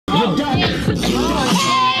You're done. Let's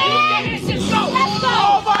go.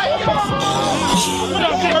 Oh my God. What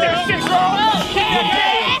up, get that shit, girl?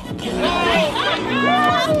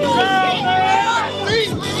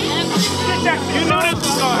 You know this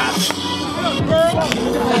is gonna happen. Girl.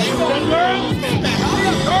 Let's go, girl.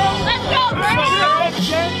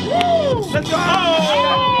 Let's go.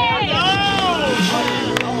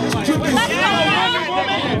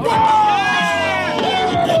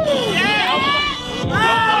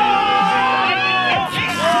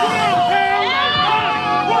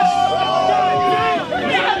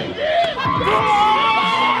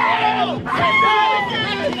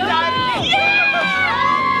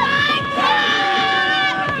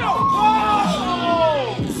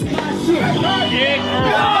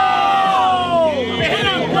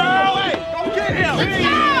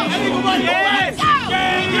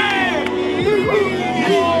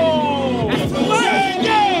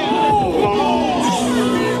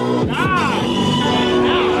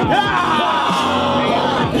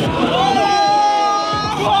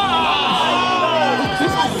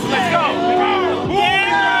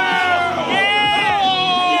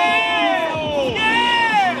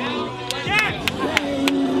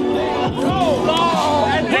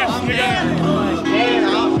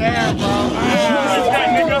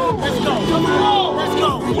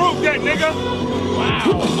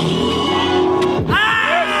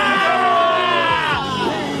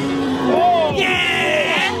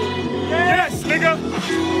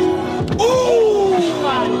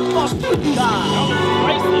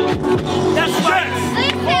 That's right.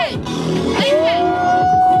 Listen.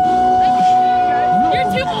 You're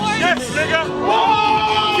too bored. Yes, nigga. Whoa.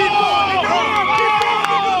 Keep going, nigga. Keep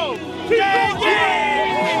going.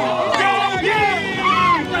 Yeah.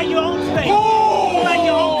 Like your own space. Like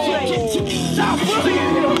your own space. Stop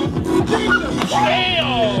bullying him. Damn.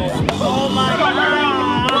 Oh my God.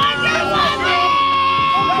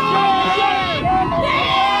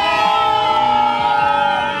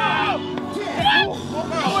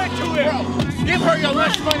 Give her your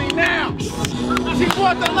lunch money now. She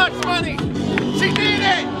wants the lunch money. She need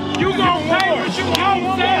it. You gon' pay what you want.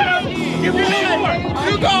 Give him more.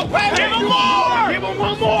 You gon' pay. Give him more. Give him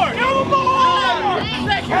one more. Give him more.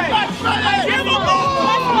 Take your lunch money. Give him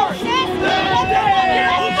more. Give him more.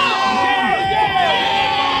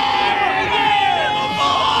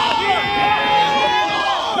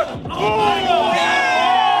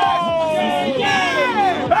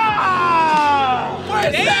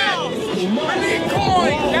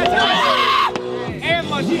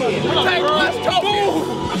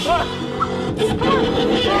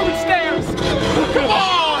 Come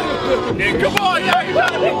on! Come on! Yeah, you're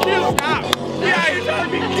trying to be cute! Stop! Yeah, you're trying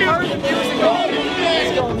to be cute! Let's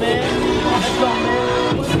go, man! Let's go, man!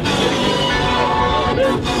 You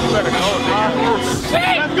better go, man!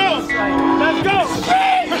 Let's go! Let's go!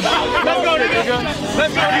 Let's go, nigga!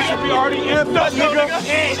 Let's go! You should be already amped up, nigga!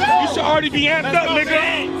 You should already be amped up, nigga!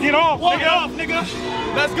 Get off, nigga!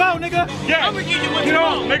 Let's go, nigga! Yeah! I'm gonna give you what you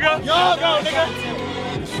want, nigga! Go, nigga!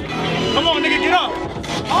 Come on, nigga, get up!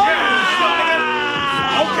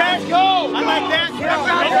 Okay, go! I like that.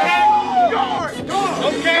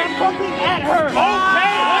 Okay. I'm fucking at her.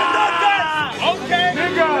 Okay. Okay.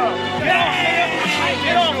 Nigga.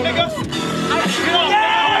 Get off, nigga. Get off.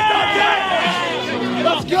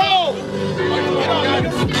 Let's go.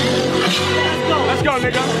 Let's go,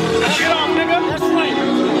 nigga. Get off, nigga. That's right.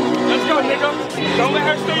 Let's go, nigga. Don't let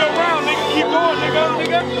her stay around, nigga. Keep going, nigga.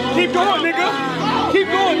 Keep going, nigga. Keep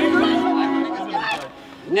going, nigga.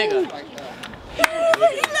 Nigga. He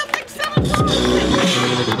left like 7 times.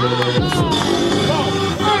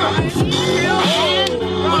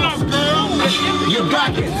 What up, girl? You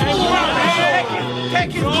got it.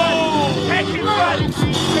 Take it, buddy. Take it, buddy.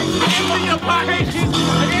 Empty your pocket.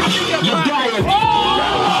 Empty your pocket.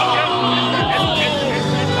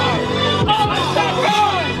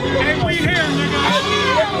 And we here, nigga.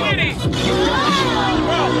 We're with it.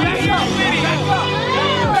 Bro, let's go with it. Let's go.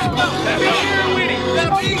 Let's go. With it. Let's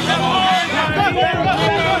go.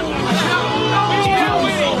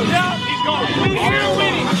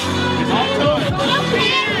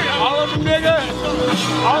 All of them nigga.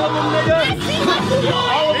 All of them nigga.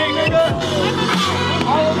 All of them nigga.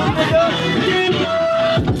 All of them nigga.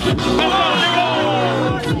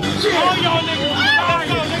 All y'all niggas.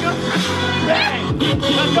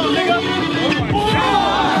 Let's go, nigga.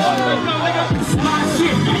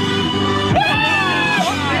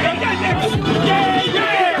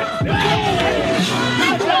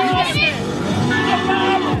 Let's go, nigga.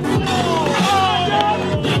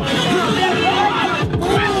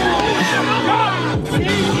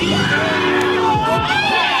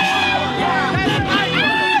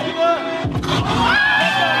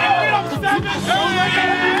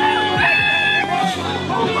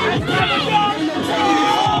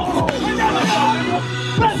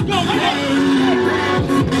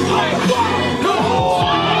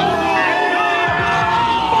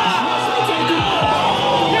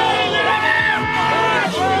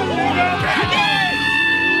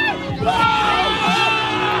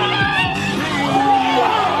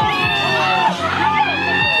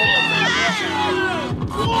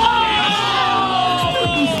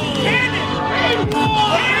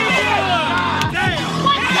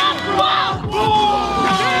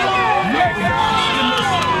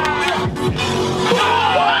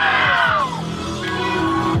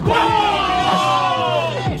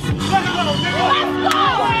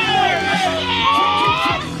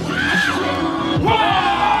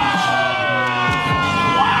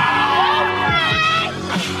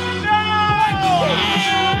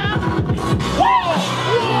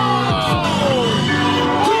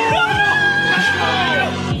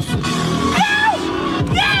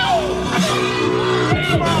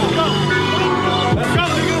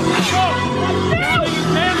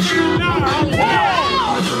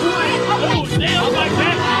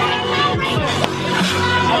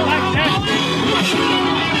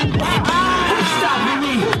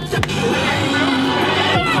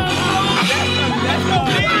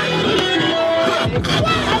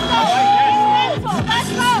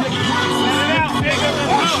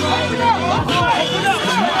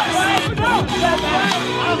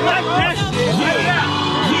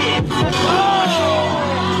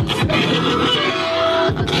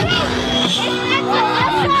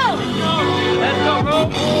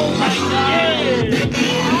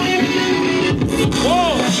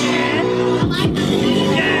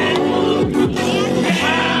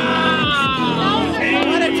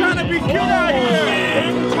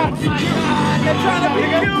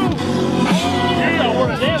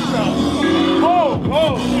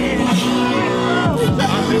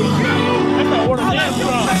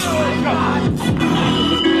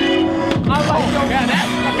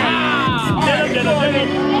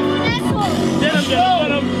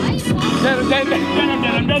 Let that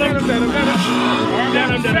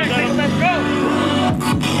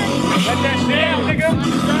down, nigga.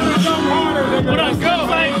 What up, Slim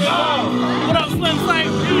Sight? What up, Slim Sight?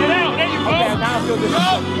 Get out. There you go. Okay, now I feel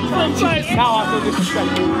disrespectful. Slim Sight. Now I feel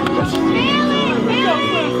disrespectful. Let's go,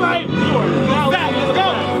 Slim Sight. Let's go.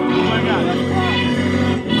 Oh my God.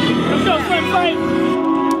 Let's go, Slim Sight.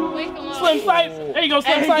 Slim Sight. There you go,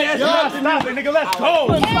 Slim Sight. Stop it, nigga. Let's go.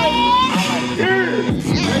 Slim Sight. There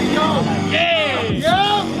you go. Yeah.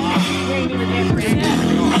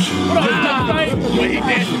 What up, Slim Sight? He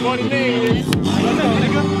dancing on the knees.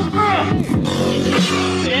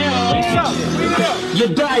 What's up?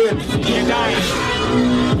 You're dying. You're dying.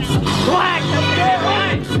 Black.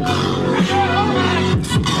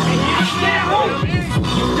 Stay home.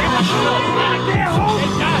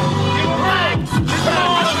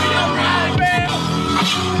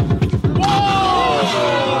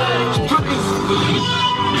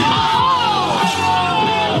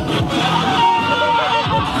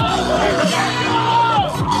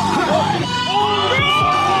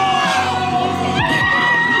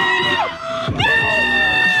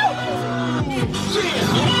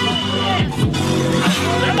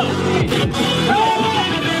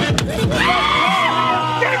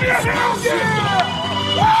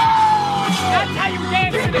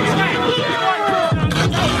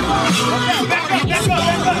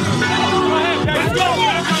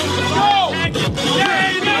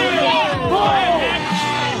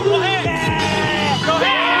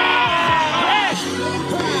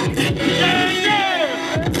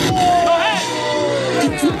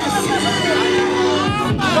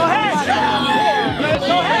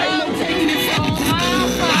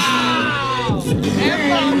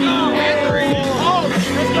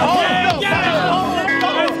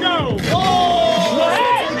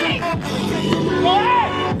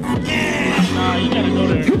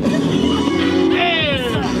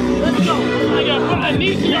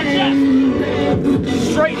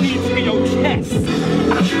 Straight knees to your chest.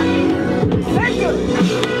 Let's go.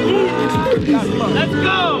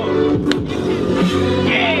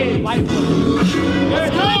 Yeah.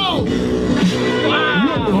 Let's go.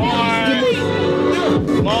 Wow.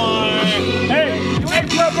 Boy. Hey,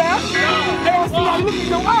 club out. Hey, I see y'all looking in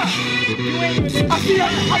your eye. I see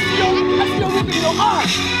y'all looking in your eye.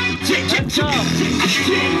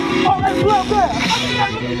 Oh, hey, club out. I see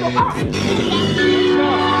y'all looking in your eye.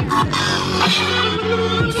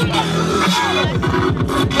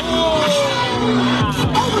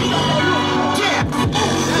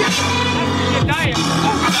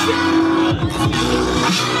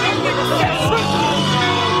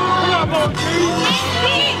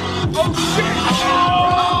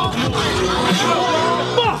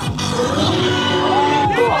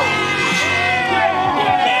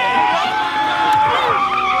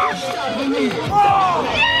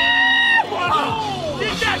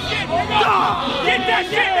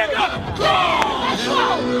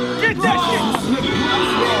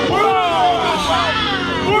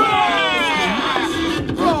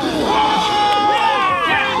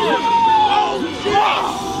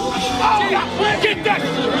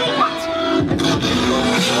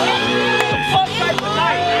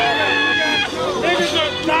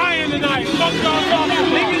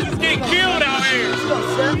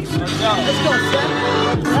 Let's go,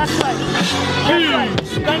 Seth. That's right. That's right.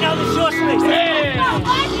 Right now the short space. Yeah.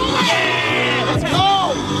 Let's go.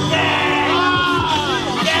 Yeah.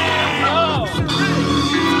 Yeah.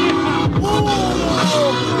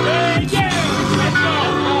 Yeah. Let's go.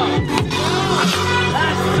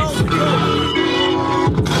 That's so good.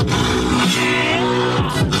 Yeah.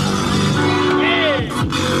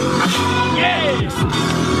 Yeah. Yeah.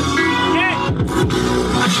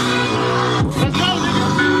 Let's go.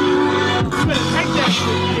 Take that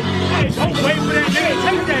shit. Hey, don't wait for that nigga.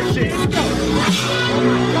 Take that shit.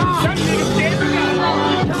 That nigga scared to go.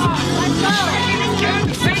 Let's go.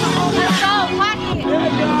 Let's go. Watch it. That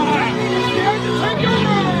nigga scared to take your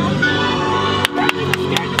round. That nigga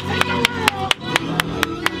scared to take your round.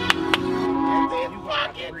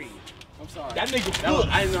 I'm sorry. That nigga good.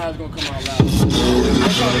 I didn't know I was gonna come out loud.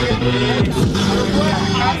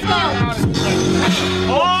 Let's go.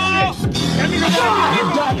 Oh! That nigga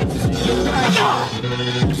got it.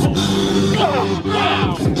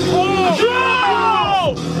 Wow! Oh!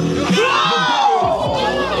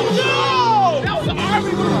 No! That was the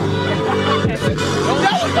army move! That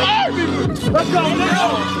was the army move! Let's go, nigga!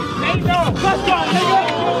 Let's go, nigga!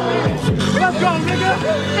 Let's go, nigga!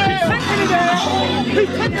 He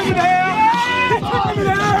took him in the air! He took him in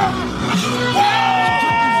the air!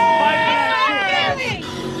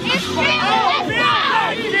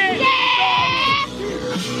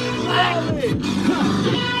 It's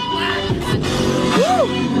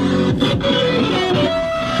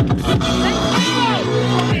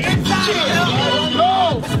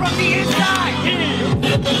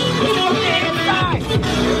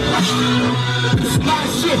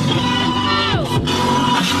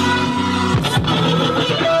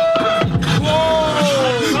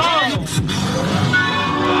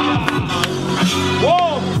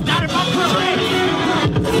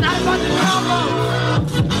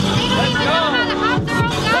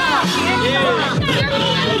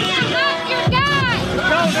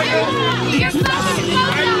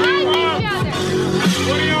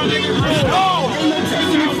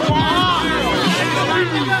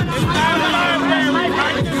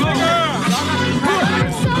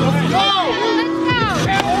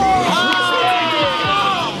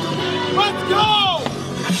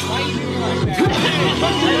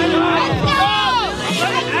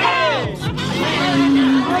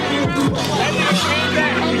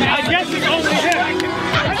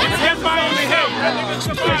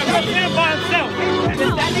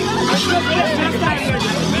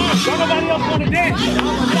Nobody else want to dance.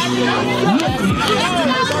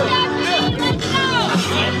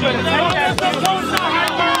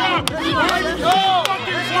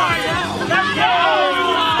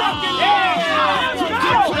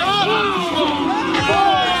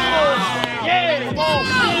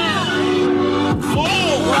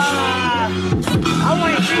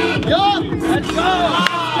 Let's go.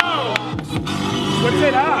 Switch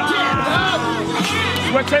it up.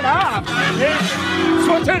 Switch it up.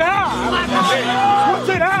 Switch it up.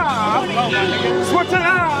 Switch it up. Switch it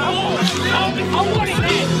up.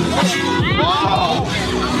 Wow.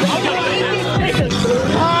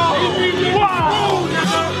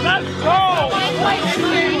 Let's go.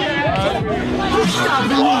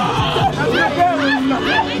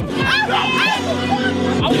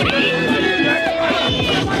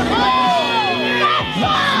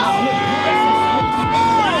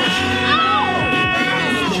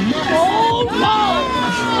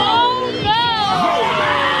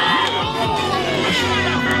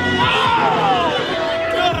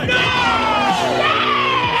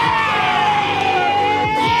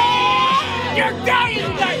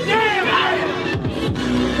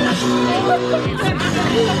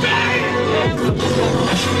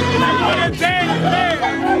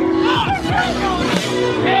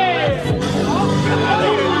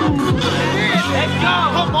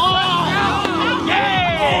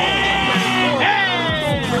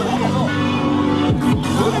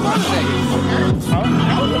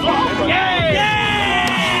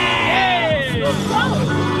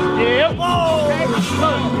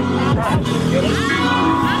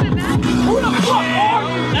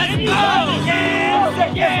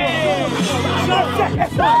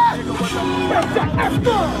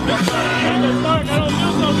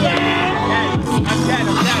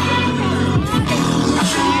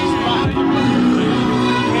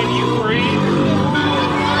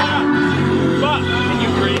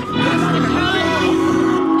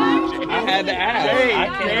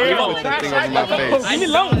 Leave me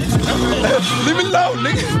alone. Leave me alone,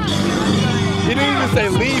 nigga. He didn't even say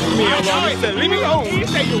leave me alone. He said leave me alone. He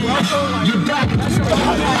said you're welcome. You're back.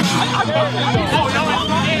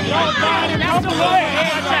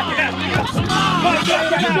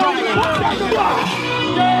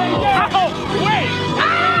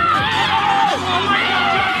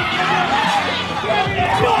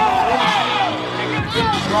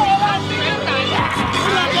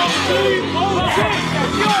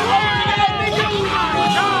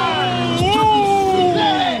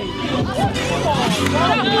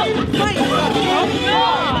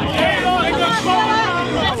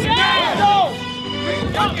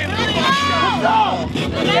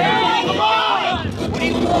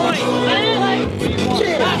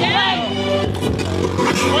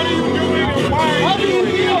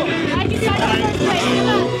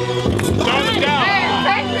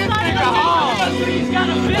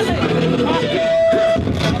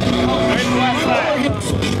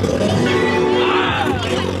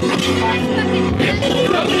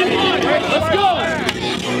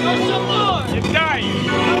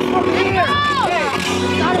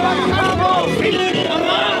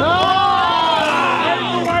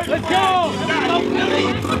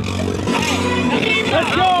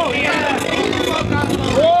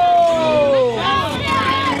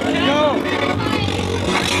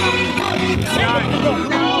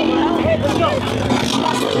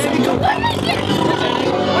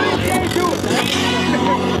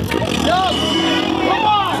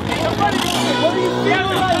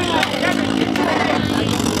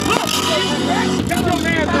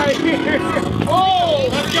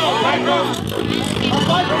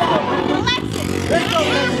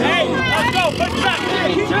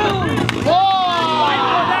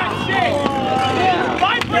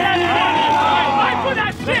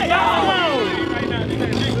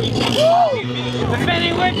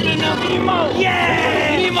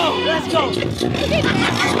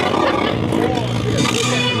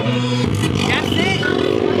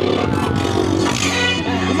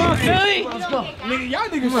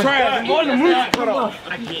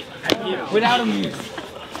 Without a music.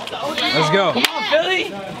 Let's go. Come on, Philly.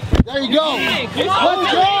 There you go. Come on,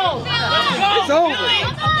 Let's go. It's over.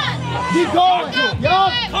 Keep going.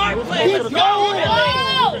 Yup. Keep going.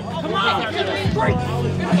 Come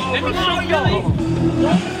on. Let me show you.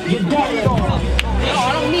 No,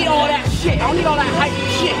 I don't need all that shit. I don't need all that hype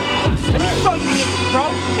shit. Let me show you niggas, bro.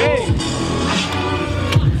 Hey.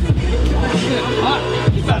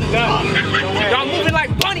 Y'all moving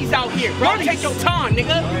like bunnies out here, bro. Take your time,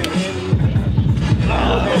 nigga.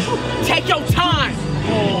 Take your time.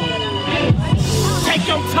 Take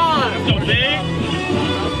your time. Let's go,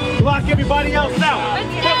 big. Block everybody else out.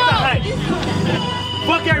 Fuck the hype.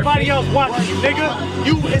 Fuck everybody else watching you, nigga.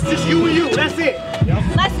 It's just you and you. That's it.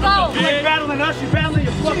 Let's go. You ain't battling us, you battling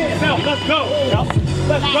your fucking self. Let's go.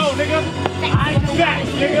 Let's go, nigga. Facts,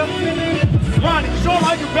 nigga. Ronnie, show him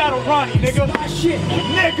how you battle Ronnie, nigga. Shit,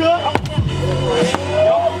 nigga.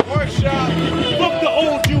 Workshop. Fuck the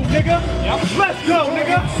old you, nigga. Let's go,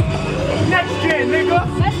 nigga. Next gen, nigga.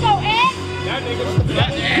 Let's go, Ed.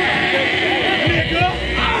 Nigga.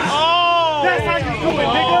 Oh. That's how you do it,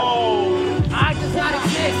 nigga. I just not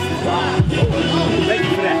exist. Thank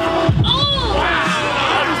you for that.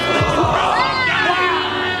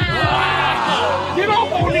 Get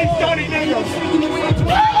off on these dirty niggas.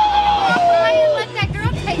 Why you let that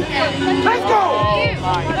girl take that? Let's go.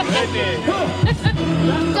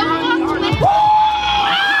 Don't walk to me.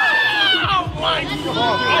 Oh my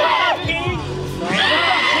God.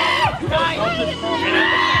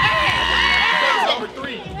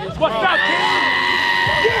 What's up, King?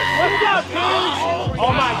 What's up, King?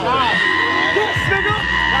 Oh my God. Yes, nigga.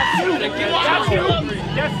 That's you. That's you.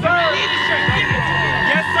 Yes, sir.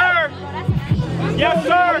 Yes, sir. Yes,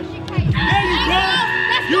 sir. There you go.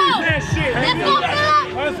 Use that shit. Let's go,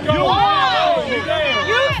 Let's go.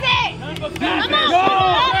 Use it. Come on. Go.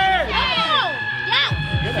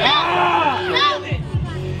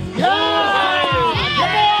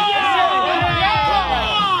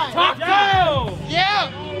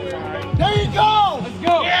 There you go.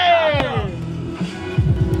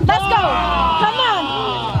 Let's go. Come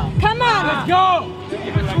on. Come on. Let's go.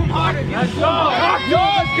 Let's go.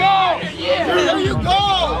 Let's go. There you go.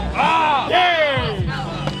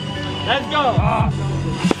 Let's go.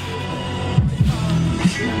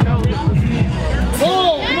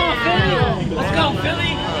 Boom. Come on, Philly. Let's go,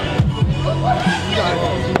 Philly.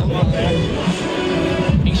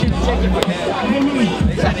 Make sure to check your phone.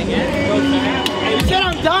 You said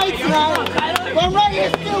I'm dying tonight, but I'm right here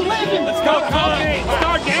still living. Let's go, Cody.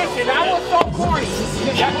 Start dancing. That was so corny.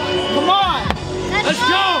 Come on. Let's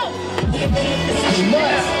go.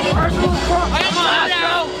 Come on, let's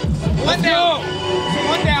go. One down.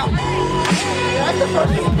 One down. That's the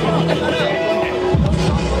first one.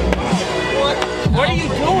 What are you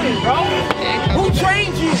doing, bro? Who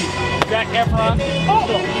trained you? Zac Efron. Oh.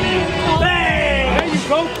 Bang. There you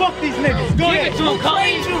go. Fuck these niggas. Go ahead. Give it to him,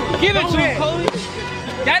 Cody. Give it to him, Cody.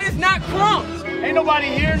 That is not crumbs. Ain't nobody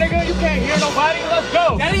here, nigga. You can't hear nobody. Let's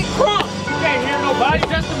go. That ain't crumbs. You can't hear nobody.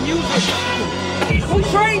 It's just the music. Who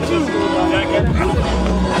trained you?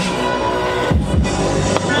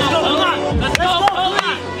 Let's go,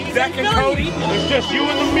 Cody. Zac and Cody. It's just you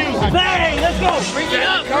and the music. Bang. Let's go. Bring it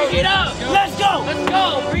up. Bring it up. Let's go. Let's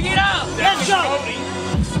go. Bring it up. Let's go.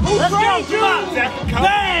 Who trained you? Zac and Cody.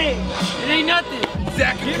 Bang. It ain't nothing.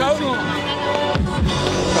 Zac and Cody.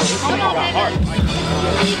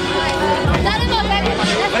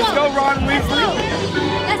 Let's go, Ron Weasley.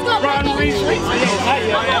 Let's go. Ron Weasley.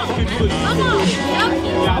 Come on.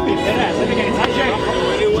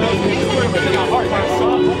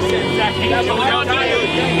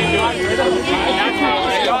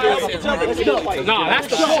 Nah, that's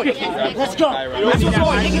the point. Let's go. That's the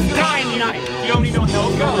point. Niggas dying tonight. You don't need no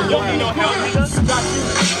help. You don't need no help, nigga.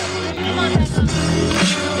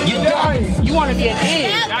 You dying. You want to be an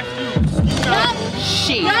egg. That's you.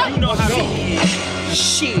 Shit. You know how to.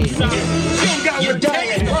 Shit. You don't got what it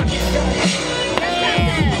takes.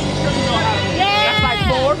 That's like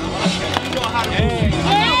 4. You know how to.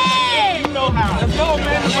 You know how. Let's go,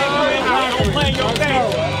 man. Don't play your thing.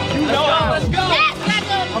 You know how. Let's go.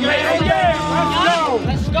 Man, yeah. Let's go.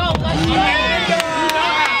 Let's go. Let's go. You know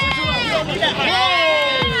how. You don't need that hype. You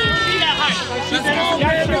don't need that hype. Let's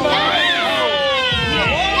go.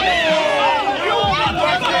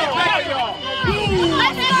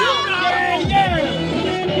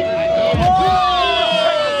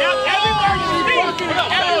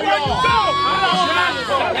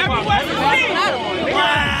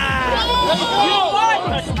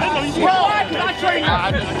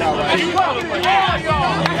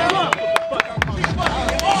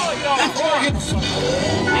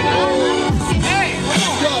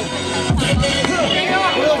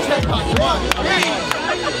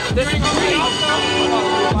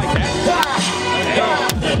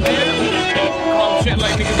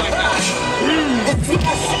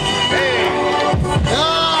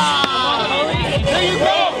 Ah!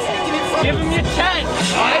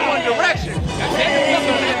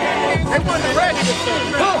 He's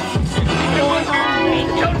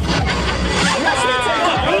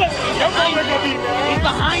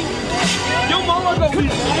behind you. Your mama gonna be.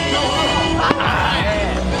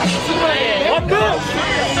 What good?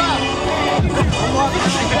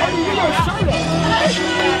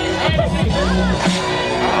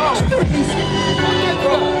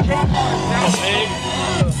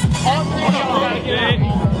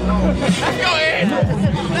 Let's go, Ed.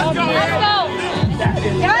 Let's go, Ed.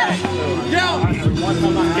 Yo.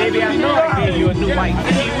 Baby, I know I gave you a new mic.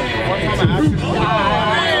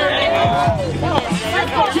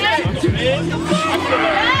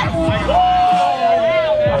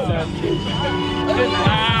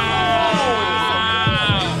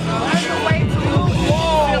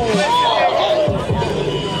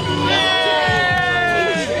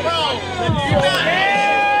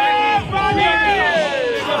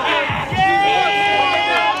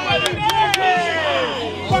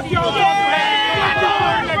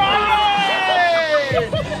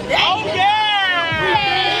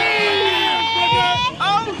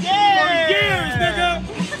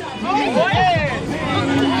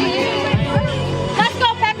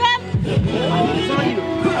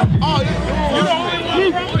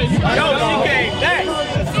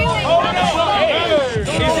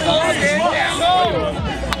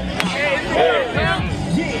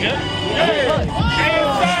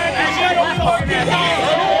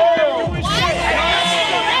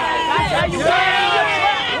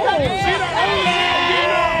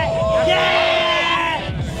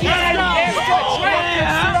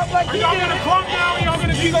 Y'all gonna calm down and y'all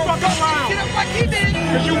gonna keep the fuck around.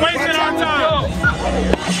 Cause you wasting our time.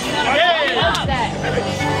 Yeah.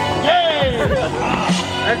 Yeah.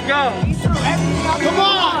 Let's go. Come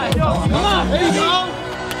on. Come on. There you go.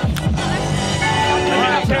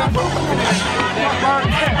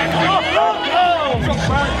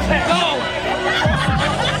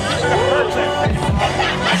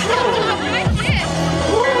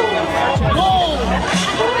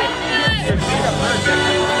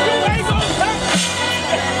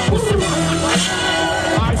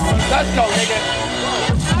 Let's go, nigga.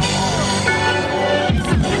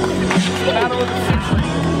 Battle of the century.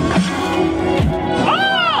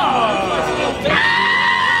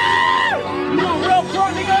 You want real pro,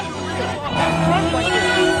 nigga?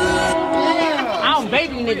 I don't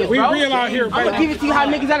baby niggas, We bro. real out here, baby. I'm gonna give it to you how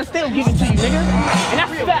niggas out of state will give it to you, nigga. And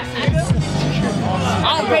that's a fact, nigga. I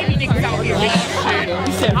don't baby niggas out here, nigga.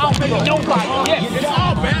 You said I don't baby nobody. Yes, it's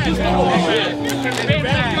all bad. It's all bad.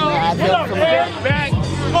 Get up, man. Back.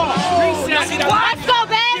 Let's go,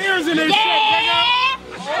 babe. Years in this shit, nigga.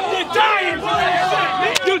 You're dying for that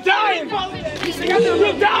shit. You're dying.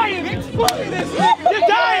 You're dying. You're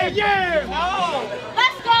dying, yeah.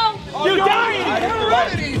 Let's go. You're dying.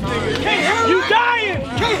 You're dying.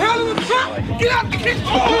 Can't handle the trap. Get out the kitchen.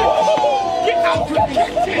 Get out the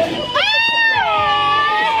kitchen.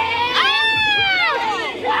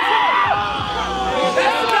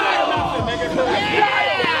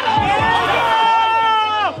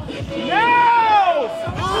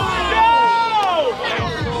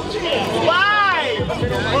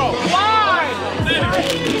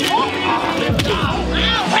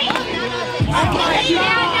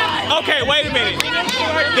 Okay, wait a minute.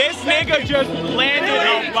 This nigga just landed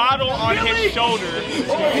a bottle on his shoulder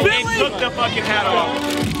and took the fucking hat off.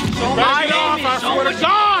 Knock it off, I swear to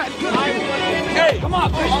God. Hey, come on,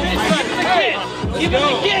 push this again. Give it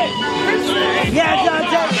again. Yeah, John.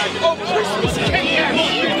 Oh, Christmas cake. Yeah.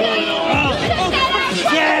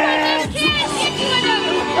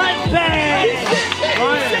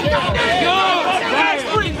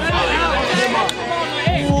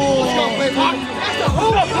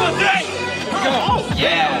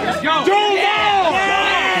 Yeah, let's go.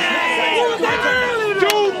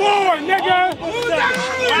 Do more, nigga.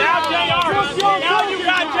 Now JR. Now you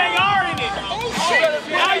got JR in it.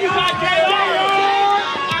 Now you got JR.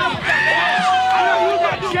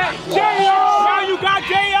 Now you got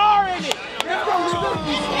JR in it.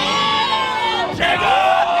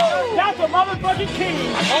 That's a motherfucking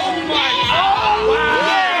king. Oh my God. Wow.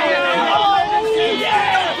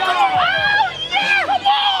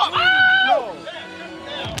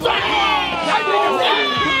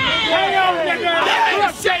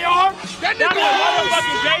 That's a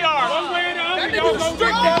motherfucking JR. That nigga's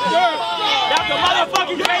strict up there. That's a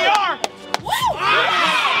motherfucking JR.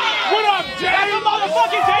 What up, Jay? That's a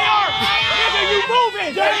motherfucking JR. Nigga, you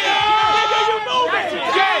moving. Nigga, you moving.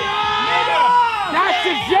 Jay. That's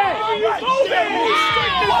the Jay. You moving.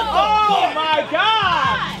 Oh my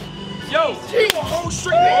God. Yo. That's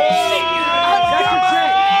the Jay.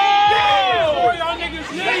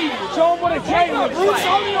 Show them what a J looks like.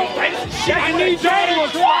 I need You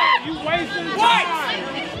wasting what?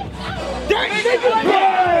 That nigga, bro.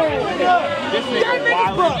 This nigga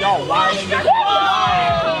wild. Y'all wild. He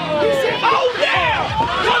said, oh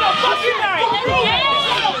yeah. What a fucking night.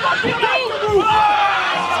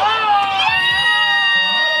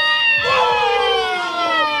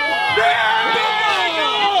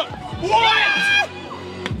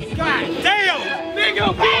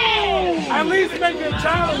 At least make it a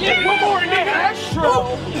challenge. Yeah. One more nigga extra.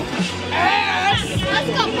 Ass. Let's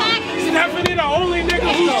go, Pack. Stephanie, the only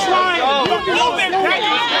nigga who's trying. Fucking open Pack.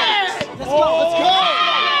 Let's go. Let's go.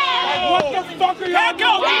 Like, what the fuck are y'all doing?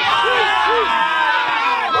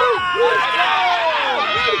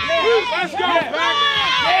 Let's go, Pack.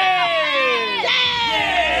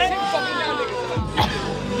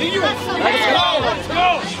 Let's go. Let's go.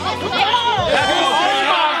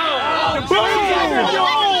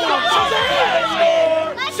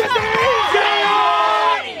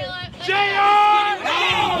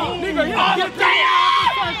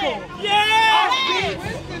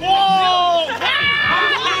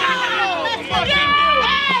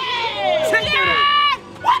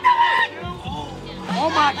 Oh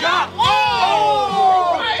my God!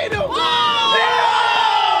 Oh!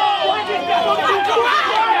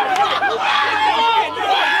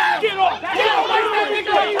 Get off!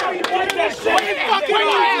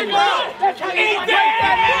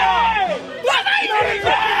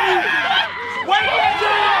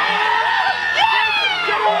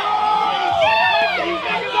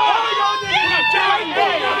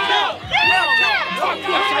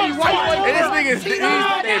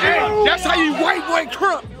 That's how you white boy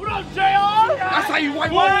crump. What up, JR? That's how you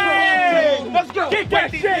white boy crump. Let's go. Get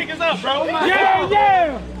that shit. Niggas up, bro.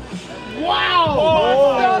 Yeah. Wow.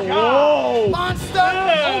 Whoa. Monster.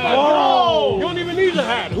 Whoa. You don't even need a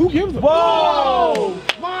hat. Who gives a fuck? Whoa.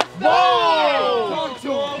 Monster. Whoa. Talk to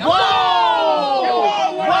him. Whoa.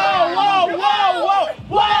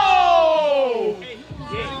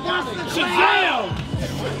 Shazam.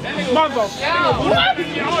 Motherfucker. What?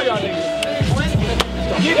 All y'all niggas.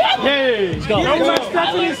 Hey, let's go. Don't let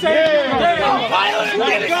Stephanie say it.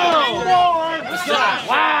 Let's go.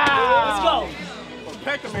 Wow.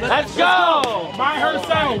 Let's go. By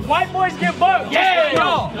herself. White boys get bucked. Yeah. Let's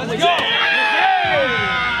go. Let's go.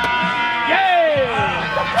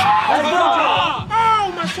 Yeah. Let's go.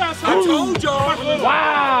 Oh, my shots. I told y'all.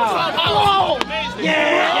 Wow.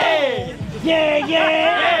 Yeah.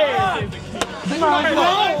 Come on,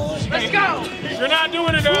 let's go. You're not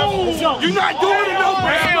doing it, though. You're not doing it, though, bro.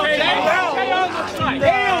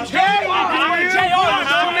 Damn,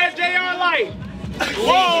 JR light.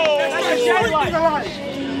 Whoa. That's a JR light.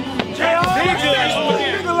 JR.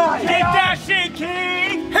 Take that shit,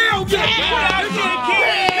 King. Hell yeah. Take that shit,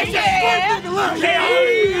 King.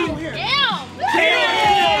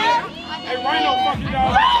 Hey, Rhino, fucking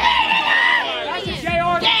dog. That's a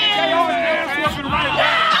JR. Ass whooping right now.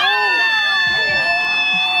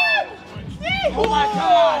 Oh my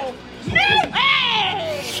God!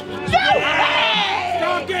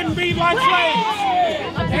 Stop getting beat like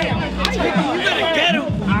slaves! Damn! You better get him!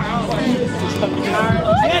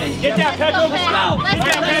 Get that, Peckham! Let's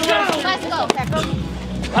go!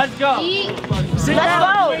 Let's go! Sit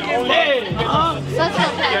down!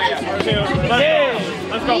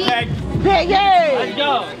 Let's go, Peg! Let's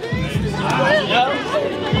go!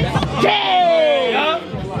 Yeah!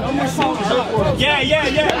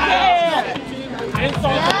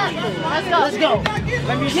 Let's go.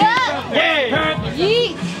 Let me see.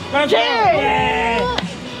 Let's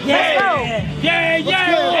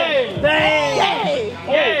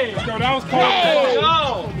go. That was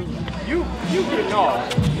cold. You getting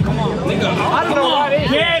off. Come on. Nigga, I don't know what it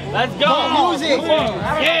is. Let's go. Music.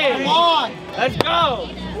 Come on. Let's go.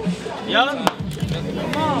 Yeah.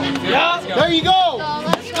 There you go.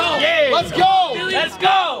 Let's go. Let's go. Let's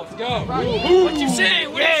go. What you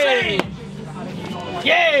saying? What you saying?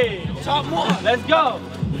 Yeah! Top more! Let's go!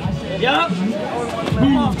 Yup!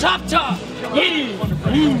 Top! Yeah!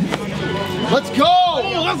 Let's go!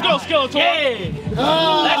 Let's go, Skeletor! Yeah!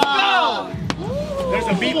 Let's go! There's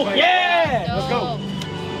a beat play. Yeah! Let's go!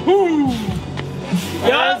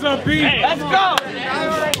 There's a beat! Hey. Let's go!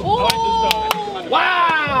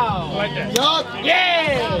 Wow! I like that. Yup!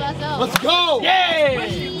 Yeah! Let's go! Yeah!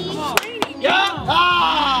 Yup!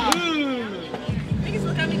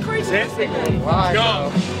 Let's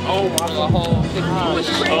go!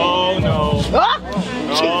 Oh no.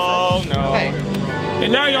 Oh no.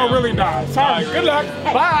 And now y'all really died. Sorry. Good luck.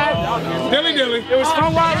 Bye. Dilly. It was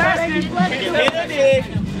fun while it lasted. It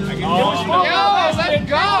was fun. Let's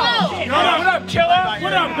go! What up, Killer?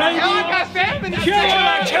 What up, baby? I got family. Killer.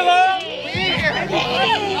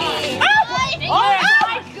 Oh!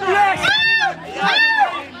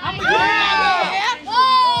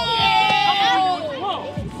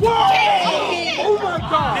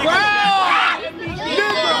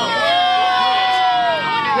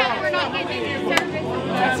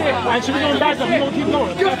 Actually, we're going back up. We're going to keep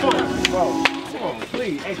going. That's fine.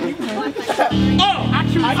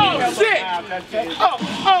 Oh, shit!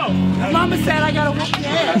 Oh! Mama said I gotta whoop your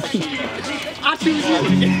ass. I choose you.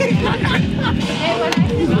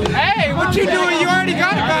 Hey, what you doing? You already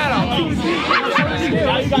got a battle.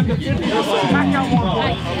 Now you got the 50%. Back out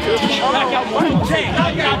one. Back out one.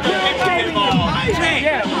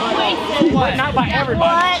 What? Not by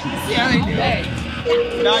everybody. Yeah, they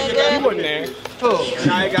do. Now you wasn't there.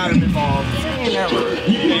 Now you got him involved. Damn.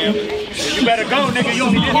 You better go, nigga. You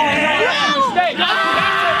only did that.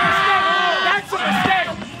 That's a mistake.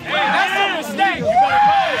 That's a mistake.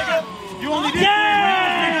 You only did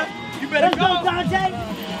that. You better go.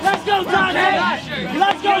 Let's go, Dante!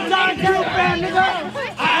 Let's go, Dante, fam, nigga!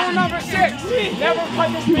 Rule number 6. Never play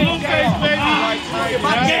this game.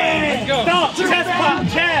 Stop. Chest pop.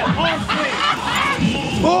 Jab. Arm swing.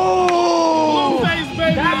 Boom. Face,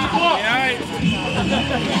 baby. That's what.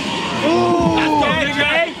 Ooh. That's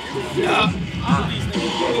Jay.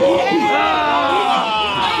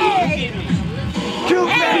 Cute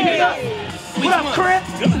man, nigga. What up, Chris?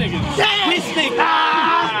 Them niggas. This nigga.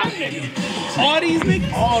 All these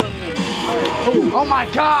niggas? All of them niggas. Oh my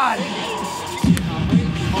God.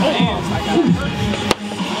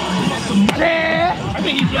 Yeah. I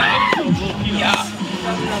think he's yeah.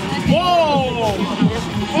 Whoa.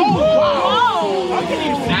 Oh, wow. I can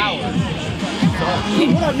even sour.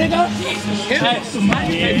 What up, nigga?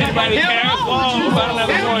 Anybody care? Whoa, about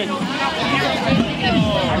another point.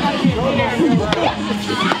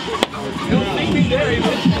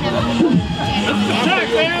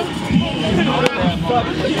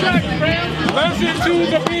 Jack, fam. Listen to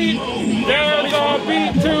the beat. There's a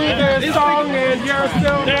beat to this song, and you're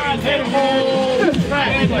still not hitting home.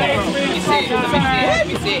 There's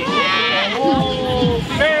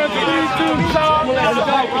a beat to the song,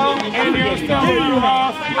 and you're still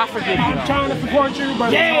lost. I forget you. I'm trying to support you, but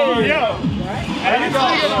sorry. Yo. There you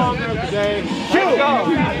go.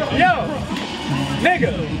 Yo.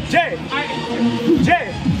 Nigga. Jay.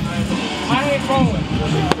 I ain't rolling.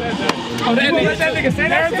 Oh, that nigga say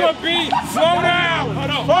that. There's a beat. Slow down. Hold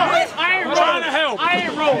on. I ain't trying to help. I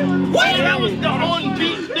ain't rolling. What? That was the on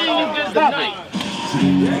beat thing you did tonight. I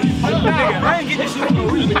ain't get this shit for a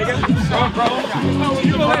reason, nigga. Bro.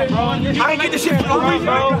 I ain't get this shit for a reason,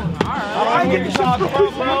 bro. I ain't get this shit for a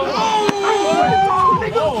reason, bro.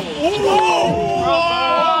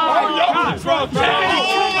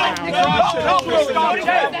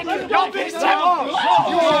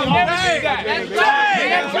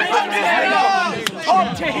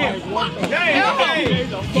 Up to him.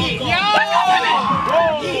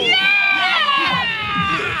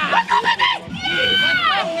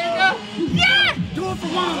 Do it for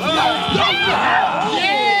one.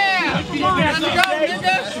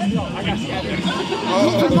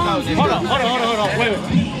 Hold on. Wait.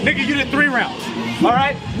 Nigga, you did 3 rounds. All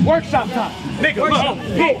right? Workshop time. Nigga, look.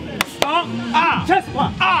 Hit. Stomp. Chest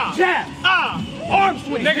pump. Jab. Arm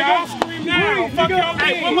swing. Nigga, I'll scream now. Fuck your man.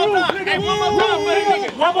 Hey, one more time. Hey, one more time.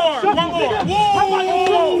 One more.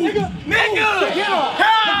 Whoa. Nigga.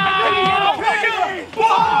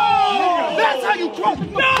 That's how you drop. No.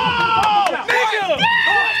 Nigga.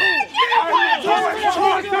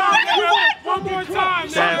 One more time.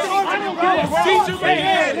 Listen.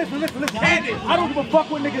 I don't give a fuck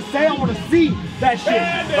what niggas say. I want to see that shit.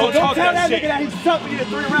 Don't tell that nigga that he sucked me in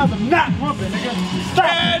 3 rounds. I'm not pumping, nigga. Stop.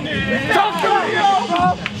 Talk to me, bro.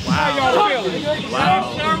 How y'all feeling?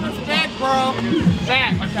 Respect, bro.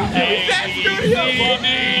 That.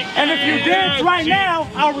 And if you dance right now,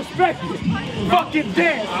 I'll respect you. Fucking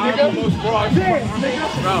dance, nigga. Dance, nigga.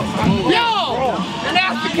 Yo! And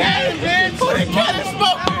that's the cannon, man. Put the cannon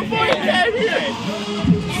smoke before you came here.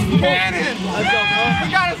 Cannon.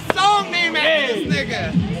 We got a song named after this nigga.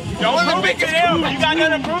 Don't prove it to him. You got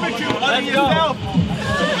nothing to prove it to other than yourself.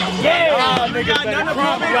 Yeah. You got nothing to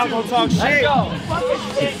prove it to. Y'all gonna talk shit.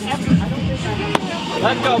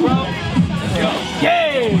 Let's go, bro.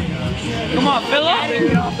 Yay. Come on, Philip.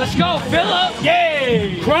 Let's go, Philip.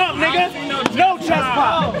 Yay. Crump, nigga. No chest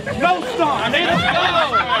pop. No stomp. Let's go.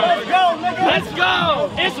 Let's go, nigga. Let's go.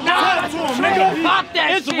 It's Rise. Pop that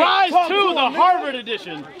It's shit. Rise 2, the Harvard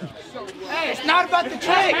edition. Hey, it's not about the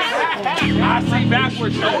tricks. I see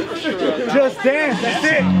backwards. Just dance. That's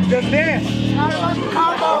it. Just dance. It's not about the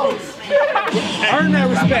combos. Earn that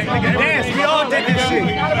respect, nigga. Dance. We all did this shit.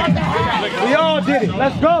 We all did it.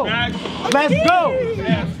 Let's go. Let's go.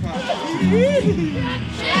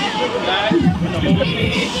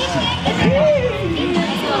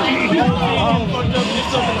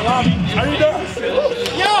 How you doing?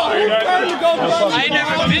 Yo, I ain't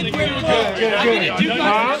never been through. Good.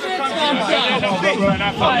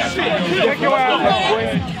 Take your ass out,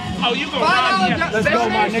 boy. Oh, you gonna run? Let's go,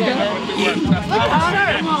 my nigga.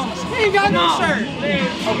 He ain't got no shirt.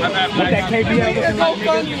 What that KBL looking like,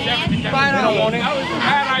 nigga? They don't want it.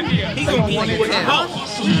 Bad idea. He gonna want it.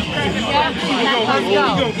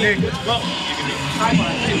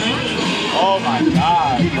 Oh my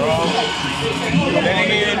God, bro. That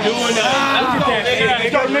nigga ain't doing that. Look at that shit.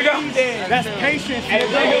 Let's go, nigga. That's patience. Hey,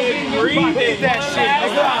 nigga, breathing. Look at that shit,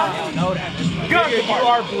 nigga. You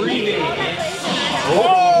are breathing.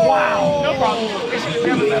 Oh, wow. No problem.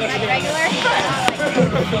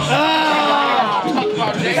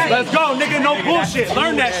 Let's go, nigga. No bullshit.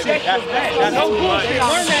 Learn that shit. No bullshit.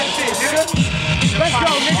 Learn that shit, nigga. Let's go,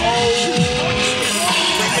 nigga.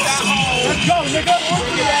 Let's go, nigga.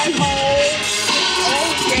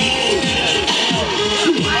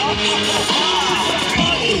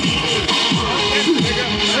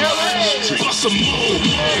 Some more.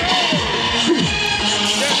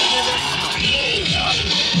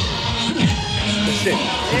 Shit.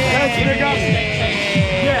 That's nigga.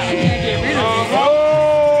 Yeah.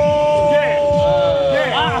 Oh. Yeah.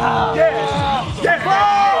 Oh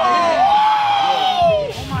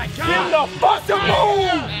my God. Give the fuck the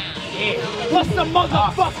move. Bust the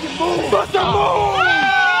motherfucking move. Bust the move.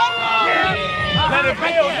 Let it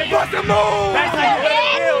build, nigga. Bust the move. That's how you let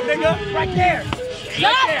it build, nigga. Right there.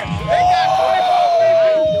 Right there.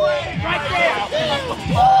 Right there.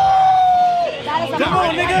 Come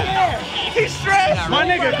on, nigga. He's stressed. My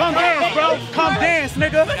nigga, come dance, bro. Come dance,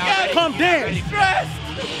 nigga. Come dance.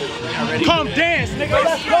 Come dance, nigga.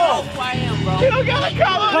 Let's go. You don't gotta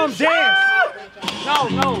come dance. No.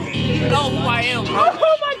 You know who I am, bro.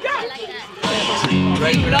 Oh my God.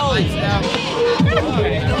 You know it.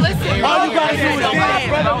 Listen, all you gotta do is dance,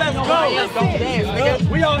 brother. Let's go.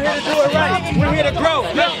 We all here to do it right. We're here to grow.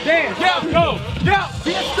 Let's dance. Go.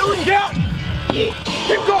 Be a student.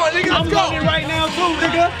 Keep going, nigga. I'm running right now too,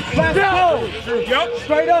 nigga. Let's go.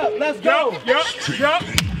 Straight up. Let's go.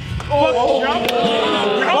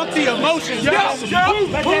 Fuck the emotions. Let that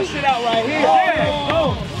shit out right here.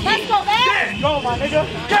 Go. Let's go, man. Go, my nigga.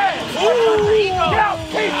 Yeah.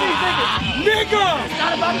 Keep these niggas. Nigga. It's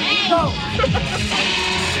not about the ego.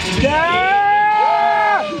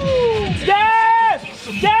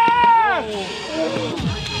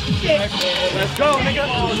 Let's go, nigga.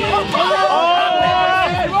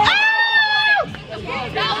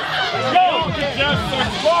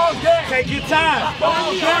 Take your time.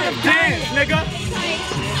 Dance, nigga.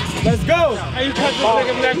 Let's go. Hey, you touch this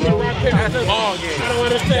nigga neck with a rock paper. That's ball game. I don't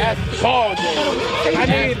understand. That's ball game. I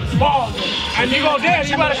need ball game. And you gonna dance,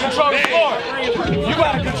 you gotta control the floor. You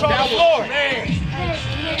gotta control the floor. Man.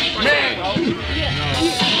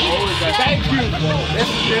 Thank you.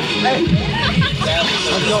 Let's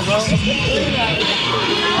go, bro.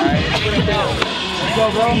 Let's go,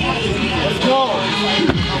 bro. Let's go.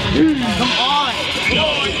 Come on.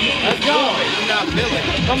 Let's go.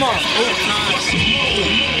 Come on.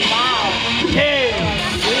 Wow. Yeah.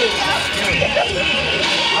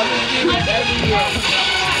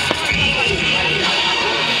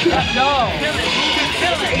 Let's go.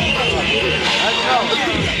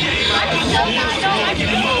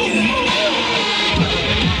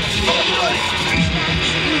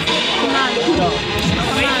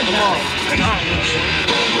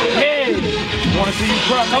 Hey, wanna see you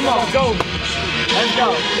cry? Come on, go. Let's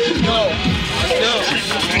go.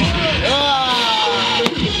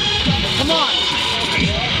 Come on.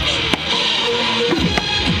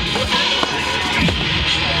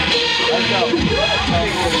 Let's go.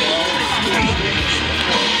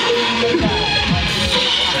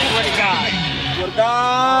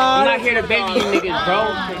 I'm not here to baby you niggas, bro.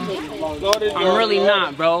 I'm really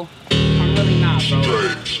not, bro.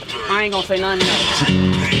 I ain't gonna say nothing else.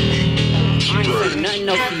 I ain't saying nothing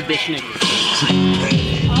else to you bitch niggas.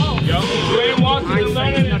 Yo, you ain't walking and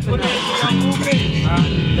learning and putting it on movement.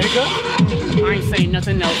 Nigga. I ain't saying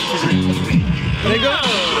nothing else to you. Nigga.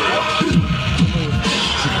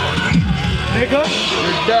 Nigga.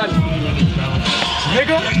 You're done.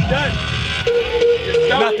 Nigga. Done.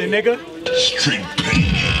 Nothing, nigga.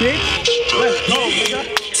 Bitch. Let's go, nigga.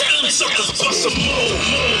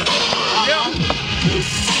 Yeah.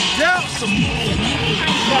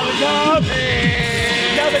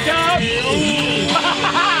 Another job.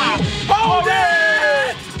 Hold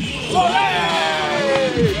it.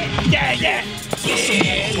 Yeah.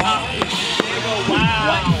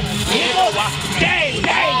 Wow. Dang.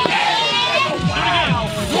 Wow.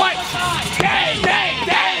 What? Dang.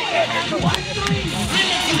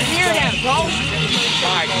 Hear that, bro?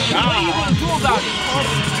 My God. What are you gonna do about it?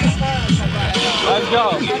 Let's go.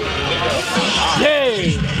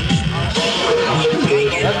 Yay.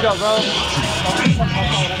 go, bro.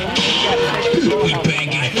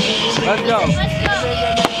 Let's go.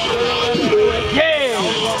 Yeah.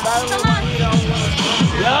 Come on.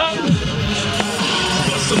 Yup.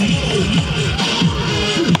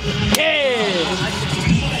 Yeah.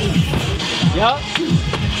 Yup.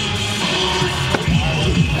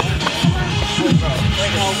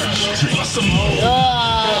 Come on.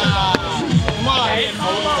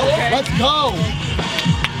 Let's go.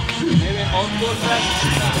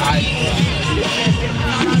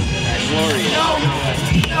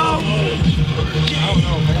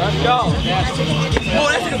 Let's go. Oh,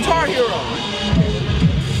 that's a Guitar Hero.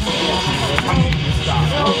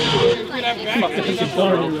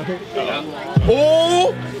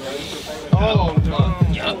 Oh!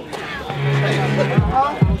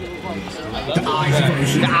 The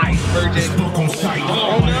eyes virgin. Smoke on sight.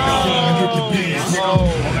 All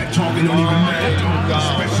that talking don't even matter.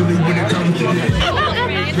 Especially when it comes to this.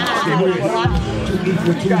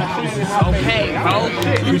 Okay, bro.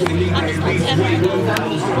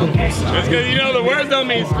 That's because you know the words don't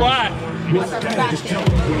mean squat. Let's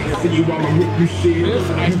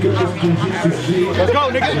go,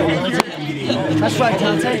 nigga. That's right,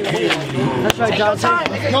 Dante. That's right,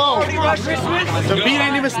 Dante. Go. The beat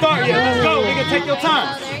ain't even started yet. Let's go, nigga. Take your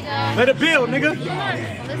time. Let it build, nigga.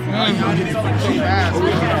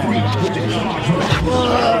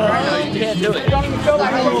 Can't do it.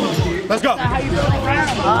 Let's go.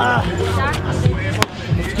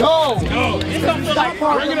 Go. Bring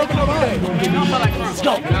it up in the line. Let's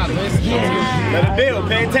go. Let it build.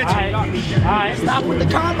 Pay attention. Alright, stop with the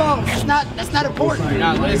combo. That's not important. You're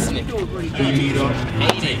not listening.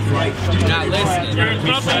 Hate it. You're not listening.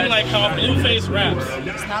 You're something like how Blueface raps.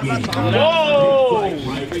 It's not about the combo. Whoa!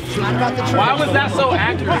 It's not about the Why was that so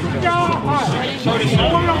accurate?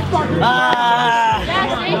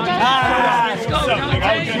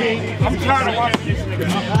 I'm tired of watching this nigga.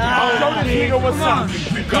 I'll show this nigga what's up.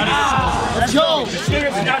 Let's go. This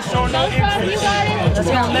nigga's not showing no You got interest. it. Let's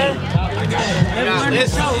go, man. There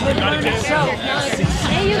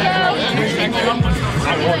you go.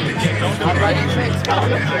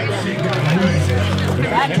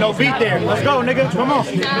 Ain't no beat there. Let's go, nigga. Come on.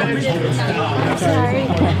 Sorry.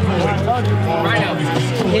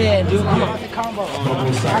 Yeah, dude. Come on. Combo.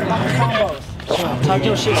 Talk about the combos. Talk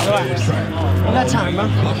your shit. Relax. You got time, bro.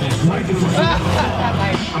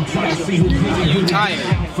 You tired.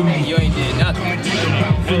 You ain't did nothing.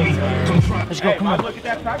 Let's go. Come on. Look at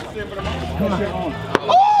that practice there for the moment.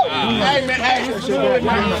 Hey, man. Hey.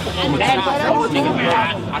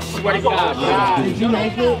 I swear to God, bro. Did you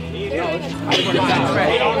make it? It's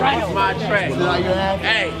my track.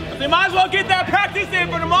 Hey, They might as well get that practice in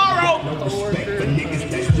for tomorrow.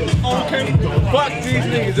 fuck these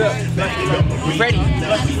niggas up. Ready?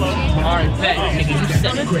 Alright, bet. Nigga, you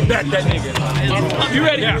set it. Bet that nigga. You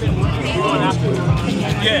ready?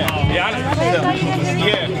 Yeah. Yeah, I know.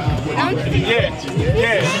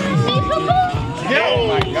 Yeah. Oh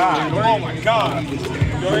my God. Oh my God.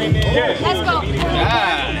 Yeah. Let's go.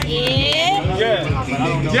 Ah, Yeah.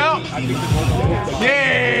 Yeah. Yeah.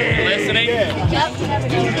 Yeah. listening. Yep.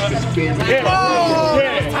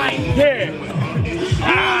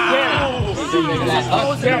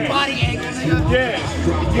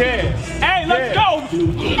 Hey, let's go.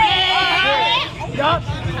 Yup.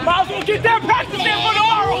 Might as well get that practice in for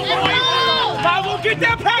tomorrow. Might as well get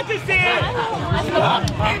that practice in.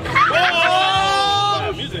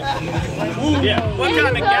 Yeah. What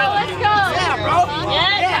kind of gallon? Let's go. Yeah, bro.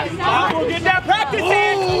 Yeah. Might as well get that practice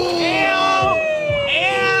in.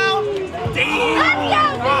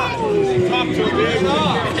 Talk to me.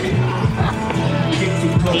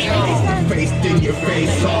 Faced in your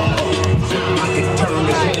face, I can turn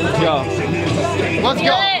this whole Let's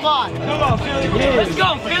go. Come on. Come on, Philly. Let's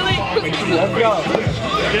go, Philly. Let's go.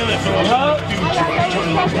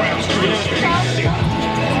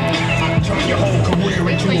 turn your whole career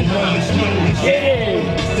into a moment's notice.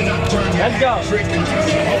 Then I turn your Let's go. trick into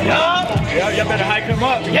Yeah, y'all better hype him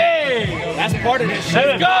up. Yeah. That's part of this shit.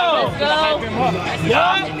 Let's go. Hype him up.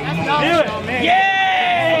 Yeah. Do it.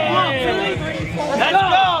 Yeah. Let's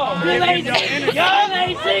go. Relax.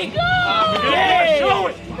 Yeah. Show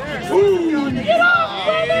it. Get off,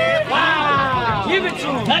 brother. Wow. Give it to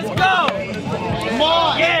him. Let's go. Come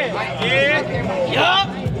on. Yeah. Yup.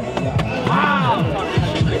 Wow.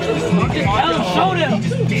 Tell him, show them.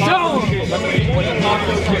 Show them.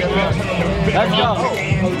 Let's go.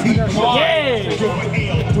 Yeah.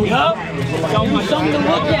 Yup. Give me something to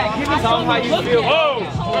look at. Give me something to look at. Oh.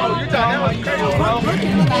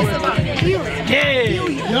 Yeah.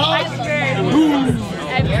 Yup.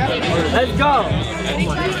 Let's go.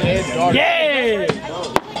 Yeah.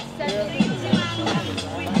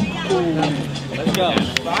 Let's go.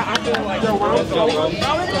 It's over.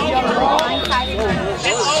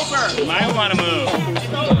 Might want to move.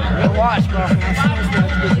 Watch, bro.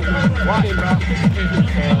 Watch, bro.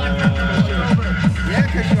 Yeah,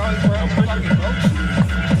 because you always wear fucking roach.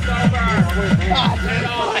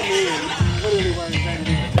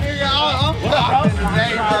 I'm popping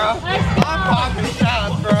today, bro. I'm popping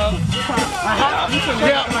shots, bro.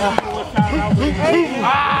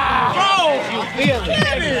 Bro! You feel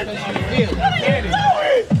it.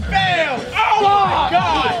 Bam! Oh my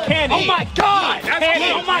God! Candy. Oh my God!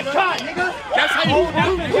 Candy. Oh my God, nigga! That's how you.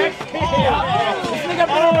 This nigga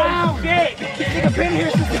been around. Shit. This nigga been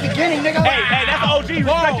here since the beginning, nigga. Hey, that's OG.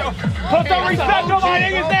 Respect your, put some respect on my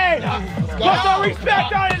nigga's name. Put some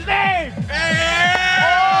respect on his name.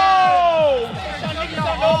 Oh!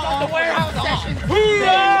 The warehouse session.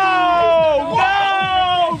 No!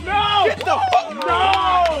 Get the fuck no!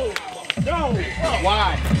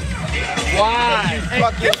 Why?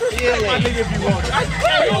 Fucking feeling. My nigga, if you want. I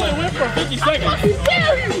only went for 50 seconds.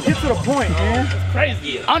 Get to the point, man.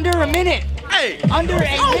 Crazy. Under a minute. Hey, Under a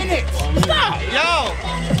minute. Stop. yo.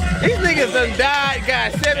 These niggas done died,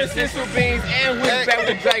 got 7 sensual beings, and went back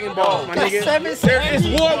with Dragon Ball, my nigga. It's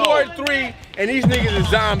World War III, and these niggas are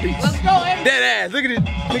zombies. Let's go, dead ass. Look at this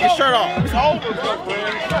nigga's shirt off. It's over. Let's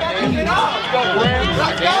go, Bram.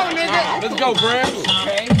 Let's go, nigga. Let's go, Bram.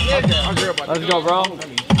 Let's go, bro.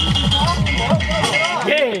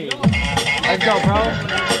 Yeah. Let's go, bro.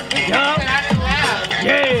 Yup.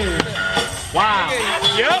 Yeah. Wow.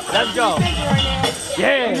 Yep. Let's go.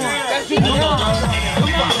 Yeah.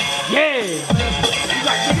 Yeah.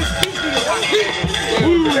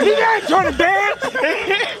 He ain't trying to dance.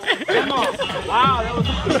 Come on. Wow, that was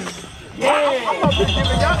yeah. I'm up here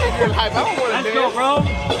giving y'all niggas hype. I don't want to Let's dance. go, bro.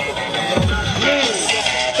 Yeah.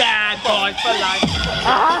 Bad boys for life.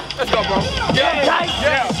 Let's go, bro. Yeah. Guys.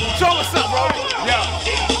 Yeah. Show us up, bro. Yeah.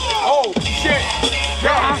 Oh, shit.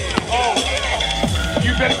 Yeah. Oh.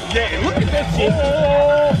 You better, yeah, look at that shit.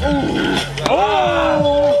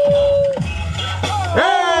 Oh.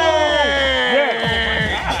 Hey!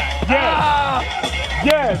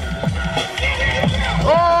 Yes.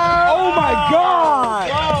 Oh my God.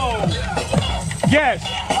 Yes.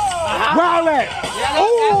 Growl it.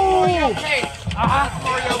 Oh.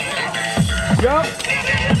 Yup.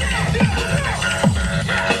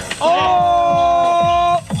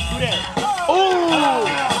 Oh. Who that? Oh.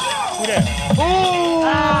 Who that? Oh.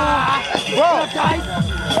 Bro.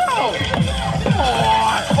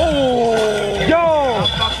 Oh. Yo.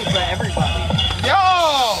 Fucking for everybody. Yo.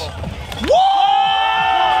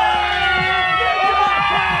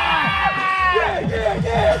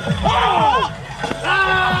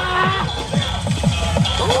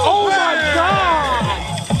 Oh my God!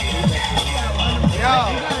 Yo.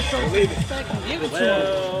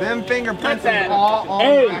 Them fingerprints are all on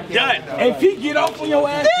Hey, Done. if he get off on your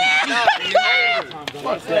ass,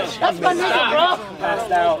 That's my nigga, bro.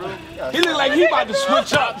 Passed out. he look like he about to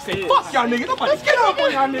switch up and say, fuck y'all niggas. Let's get off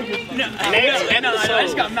on y'all niggas. I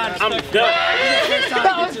just got mad. I'm done.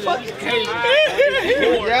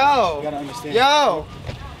 Yo.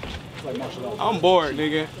 I'm bored,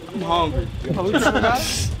 nigga. I'm hungry.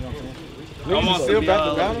 I'm on still back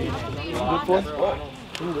to battle.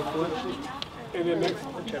 And then next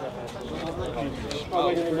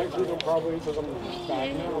week, probably, because I'm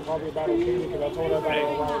back now, I'll probably battle King because I told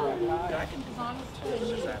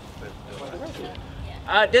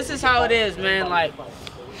her This is how it is, man. Like,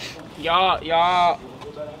 y'all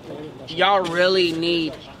really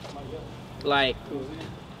need, like,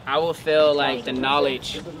 I will feel like the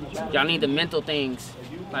knowledge. Y'all need the mental things.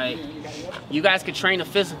 Like, you guys could train the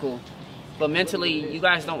physical, but mentally, you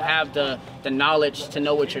guys don't have the knowledge to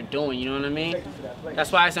know what you're doing, you know what I mean?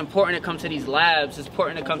 That's why it's important to come to these labs. It's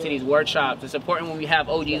important to come to these workshops. It's important when we have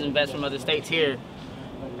ODs and vets from other states here.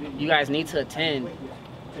 You guys need to attend.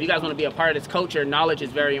 If you guys want to be a part of this culture, knowledge is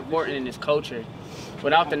very important in this culture.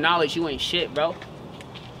 Without the knowledge, you ain't shit, bro.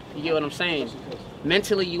 You get what I'm saying?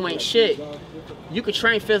 Mentally, you ain't shit. You could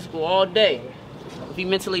train physical all day. If you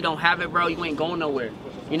mentally don't have it, bro, you ain't going nowhere.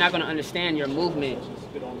 You're not going to understand your movement.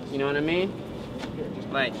 You know what I mean?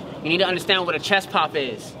 Like, you need to understand what a chest pop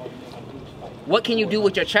is. What can you do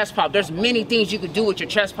with your chest pop? There's many things you could do with your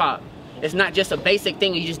chest pop. It's not just a basic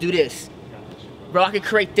thing, you just do this. Bro, I could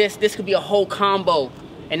create this. This could be a whole combo.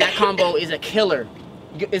 And that combo is a killer.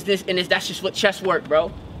 That's just what chest work,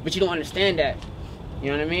 bro. But you don't understand that.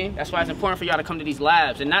 You know what I mean? That's why it's important for y'all to come to these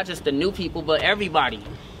labs. And not just the new people, but everybody.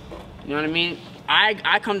 You know what I mean?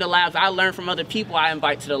 I come to labs, I learn from other people I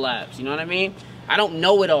invite to the labs. You know what I mean? I don't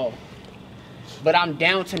know it all. But I'm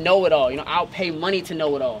down to know it all. You know, I'll pay money to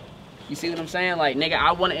know it all. You see what I'm saying? Like, nigga,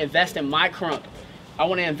 I want to invest in my crump. I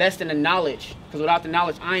want to invest in the knowledge, because without the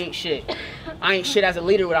knowledge, I ain't shit. I ain't shit as a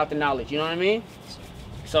leader without the knowledge, you know what I mean?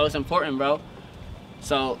 So it's important, bro.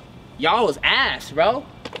 So y'all was ass, bro.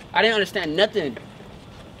 I didn't understand nothing.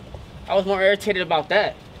 I was more irritated about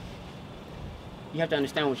that. You have to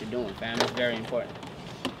understand what you're doing, fam. It's very important.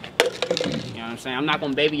 You know what I'm saying? I'm not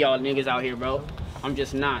gonna baby y'all niggas out here, bro. I'm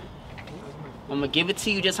just not. I'm gonna give it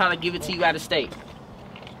to you just how I give it to you out of state.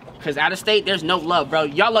 Cause out of state, there's no love, bro.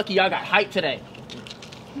 Y'all lucky y'all got hype today.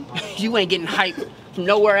 You ain't getting hype from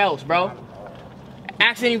nowhere else, bro.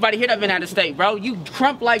 Ask anybody here that been out of state, bro. You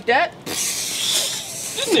crump like that.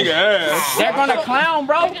 This nigga ass. They're gonna clown,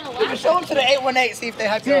 bro. Show them to the 818, see if they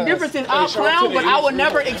hype. The difference is I'll clown, but I will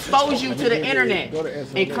never expose you to the internet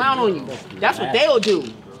and clown on you. That's what they'll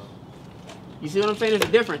do. You see what I'm saying? There's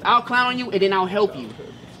a difference. I'll clown on you and then I'll help you.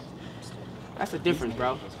 That's the difference,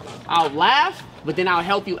 bro. I'll laugh, but then I'll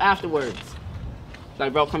help you afterwards.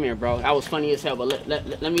 Like, bro, come here, bro. That was funny as hell, but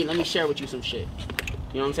let me share with you some shit.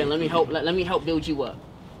 You know what I'm saying? Let me help build you up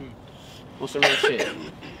on some real shit.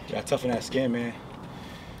 Yeah, toughen that skin, man.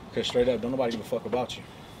 Cause straight up, don't nobody give a fuck about you.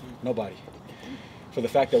 Nobody. For the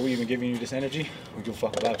fact that we even giving you this energy, we give a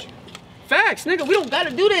fuck about you. Facts, nigga. We don't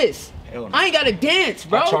gotta do this. Hell no. I ain't gotta dance,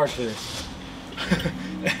 bro. I charge for this.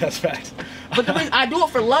 That's facts. But the reason I do it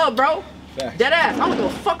for love, bro. Facts. Dead ass. I don't give a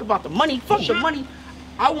fuck about the money. Fuck the money.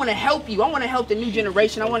 I want to help you. I want to help the new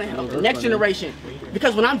generation. I want to help the next generation.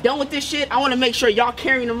 Because when I'm done with this shit, I want to make sure y'all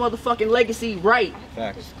carrying the motherfucking legacy right.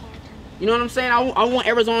 Facts. You know what I'm saying? I want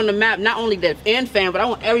Arizona on the map. Not only the end fan, but I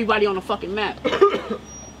want everybody on the fucking map.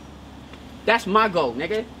 That's my goal,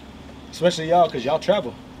 nigga. Especially y'all, because y'all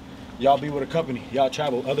travel. Y'all be with a company. Y'all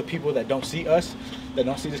travel. Other people that don't see us, that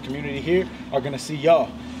don't see this community here, are going to see y'all.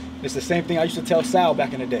 It's the same thing I used to tell Sal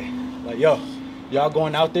back in the day. Like, yo, y'all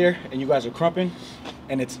going out there and you guys are crumping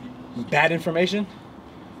and it's bad information,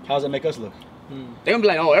 how does that make us look? They gonna be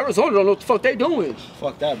like, oh, Arizona don't know what the fuck they doing.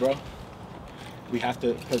 Fuck that, bro. We have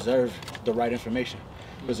to preserve the right information,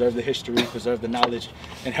 preserve the history, preserve the knowledge,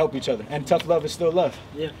 and help each other. And tough love is still love.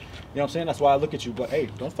 Yeah. You know what I'm saying? That's why I look at you. But hey,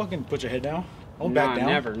 don't fucking put your head down. Don't back down.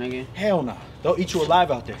 Never, nigga. Hell no. They'll eat you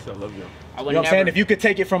alive out there. I love you. I You know what I'm saying? If you could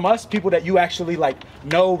take it from us, people that you actually like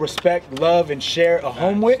know, respect, love, and share a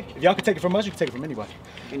home with, if y'all could take it from us, you can take it from anybody.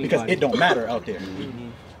 Because it don't matter out there.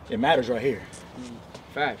 It matters right here.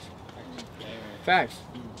 Facts. Facts.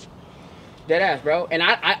 Dead ass, bro. And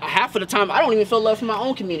I half of the time, I don't even feel love from my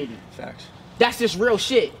own community. Facts. That's just real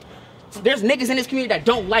shit. There's niggas in this community that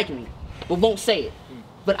don't like me, but won't say it.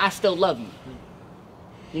 But I still love you.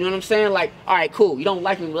 You know what I'm saying? Like, all right, cool. You don't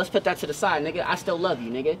like me, but let's put that to the side, nigga. I still love you,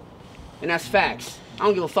 nigga. And that's facts. I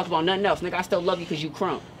don't give a fuck about nothing else, nigga. I still love you because you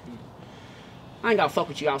crump. I ain't gotta fuck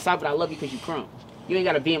with you outside, but I love you because you crump. You ain't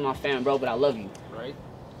gotta be in my fam, bro, but I love you. Right.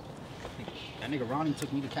 That nigga Ronnie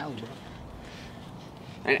took me to Cali, bro.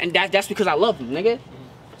 And that's because I love him, nigga.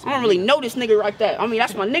 I don't really know this nigga like that. I mean,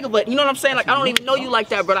 that's my nigga, but you know what I'm saying? Like, I don't even know you like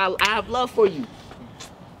that, but I have love for you.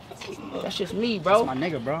 That's just me, bro. That's my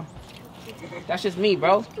nigga, bro. That's just me,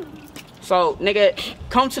 bro. So, nigga,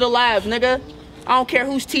 come to the labs, nigga. I don't care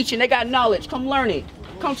who's teaching. They got knowledge. Come learn it.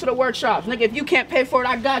 Come to the workshops. Nigga, if you can't pay for it,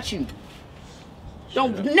 I got you.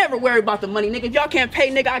 Don't never worry about the money, nigga. If y'all can't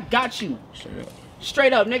pay, nigga, I got you.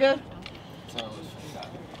 Straight up, nigga.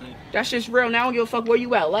 That's just real. Now I don't give a fuck where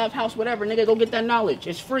you at. Lab house, whatever, nigga. Go get that knowledge.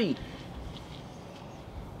 It's free.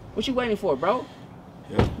 What you waiting for, bro?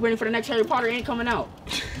 Yeah. You waiting for the next Harry Potter? It ain't coming out.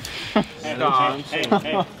 Y'all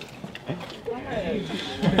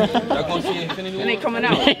gonna see Infinity War? It ain't coming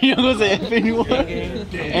out. You gonna say Infinity War?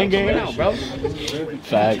 Ain't coming out, bro.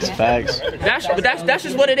 Facts. That's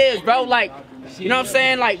just what it is, bro. Like, you know what I'm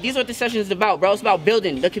saying? Like, these are what this session is about, bro. It's about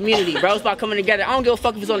building the community, bro. It's about coming together. I don't give a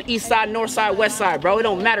fuck if it's on the east side, north side, west side, bro. It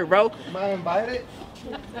don't matter, bro. Am I invited?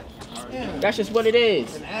 That's just what it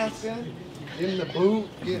is. And asking, in the boot,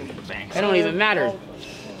 getting It don't even matter.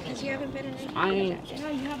 Because you haven't been in I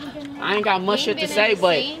ain't I got much shit to say,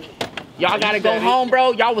 but y'all gotta go home,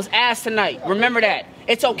 bro. Y'all was ass tonight. Remember that.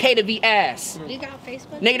 It's okay to be ass. You got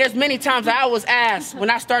Facebook? Nigga, there's many times that I was ass when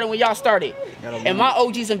I started, when y'all started. And my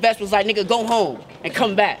OG's invest was like, nigga, go home and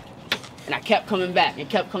come back. And I kept coming back and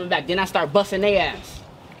kept coming back. Then I started busting their ass.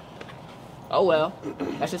 Oh well,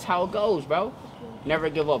 that's just how it goes, bro. Never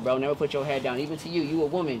give up, bro. Never put your head down. Even to you, you a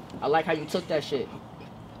woman. I like how you took that shit.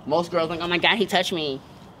 Most girls like, oh my God, he touched me.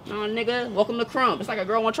 No, nigga, welcome to Crump. It's like a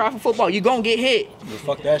girl want to try for football. You gonna get hit. Well,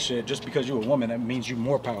 fuck that shit. Just because you're a woman, that means you're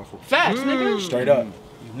more powerful. Facts, nigga. Straight up.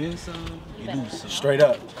 You win some, you lose some. Straight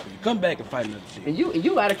up. You come back and fight another shit. And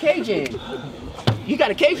you got a Cajun. You got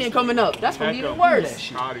a Cajun coming up. That's gonna be even worse.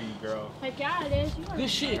 Proud of you, girl. Like, yeah, it is. You are Good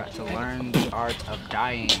shit. To learn the art of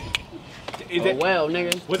dying. Is Oh, it? well,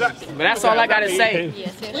 nigga. Was that? But that's all I gotta say.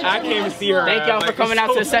 I can't even see her. Thank y'all for like, coming out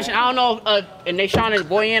to the so- session. I don't know if and they trying to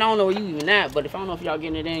boy in. I don't know where you even at, but if I don't know if y'all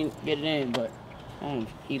getting it in, get it in. But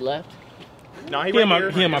he left. No, He in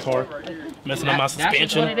my car. Messing up my That's just what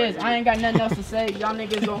suspension. it is. I ain't got nothing else to say. Y'all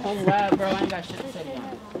niggas go home lab, bro. I ain't got shit to say.